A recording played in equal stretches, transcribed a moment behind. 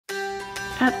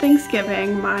At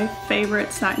Thanksgiving, my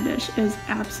favorite side dish is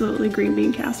absolutely green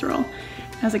bean casserole.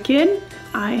 As a kid,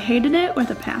 I hated it with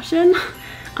a passion.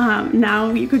 Now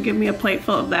you could give me a plate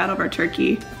full of that over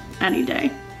turkey any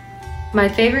day. My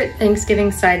favorite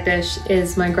Thanksgiving side dish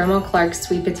is my Grandma Clark's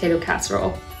sweet potato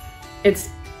casserole.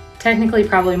 It's technically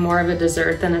probably more of a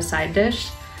dessert than a side dish,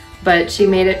 but she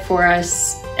made it for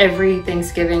us every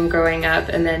Thanksgiving growing up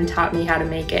and then taught me how to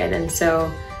make it, and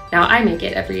so now I make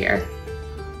it every year.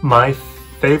 My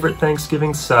favorite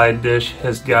Thanksgiving side dish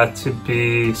has got to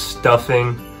be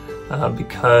stuffing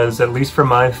because at least for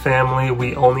my family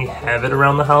we only have it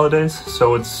around the holidays,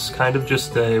 so it's kind of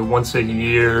just a once a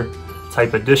year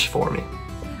type of dish for me.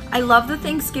 I love the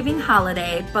Thanksgiving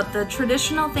holiday, but the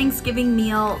traditional Thanksgiving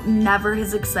meal never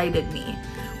has excited me.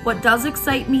 What does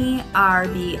excite me are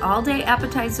the all-day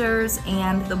appetizers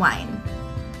and the wine.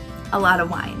 A lot of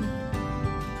wine.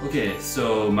 Okay,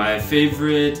 so my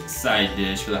favorite side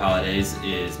dish for the holidays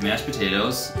is mashed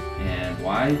potatoes. And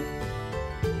why?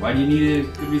 Why do you need a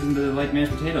good reason to like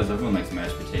mashed potatoes? Everyone likes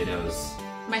mashed potatoes.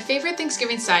 My favorite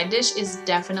Thanksgiving side dish is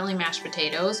definitely mashed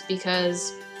potatoes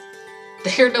because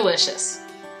they're delicious.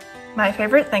 My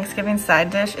favorite Thanksgiving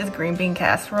side dish is green bean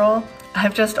casserole.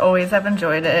 I've just always have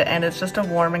enjoyed it, and it's just a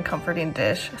warm and comforting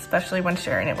dish, especially when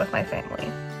sharing it with my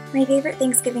family. My favorite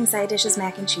Thanksgiving side dish is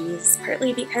mac and cheese,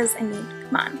 partly because, I mean,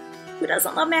 come on, who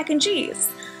doesn't love mac and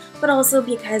cheese? But also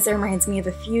because it reminds me of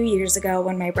a few years ago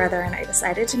when my brother and I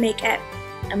decided to make it.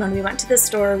 And when we went to the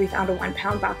store, we found a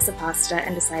 1-pound box of pasta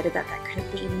and decided that that couldn't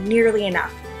be nearly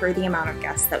enough for the amount of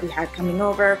guests that we had coming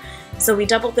over. So we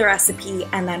doubled the recipe,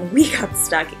 and then we got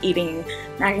stuck eating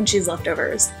mac and cheese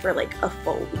leftovers for like a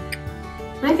full week.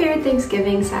 My favorite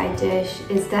Thanksgiving side dish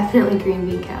is definitely green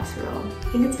bean casserole.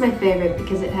 I think it's my favorite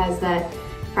because it has that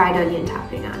fried onion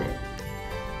topping on it.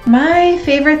 My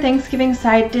favorite Thanksgiving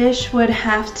side dish would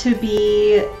have to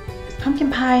be pumpkin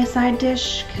pie side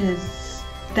dish, because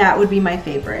that would be my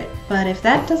favorite. But if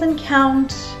that doesn't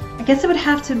count, I guess it would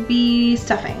have to be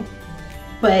stuffing.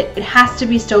 But it has to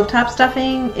be stovetop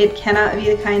stuffing. It cannot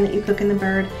be the kind that you cook in the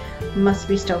bird. It must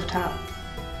be stovetop.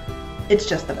 It's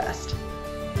just the best.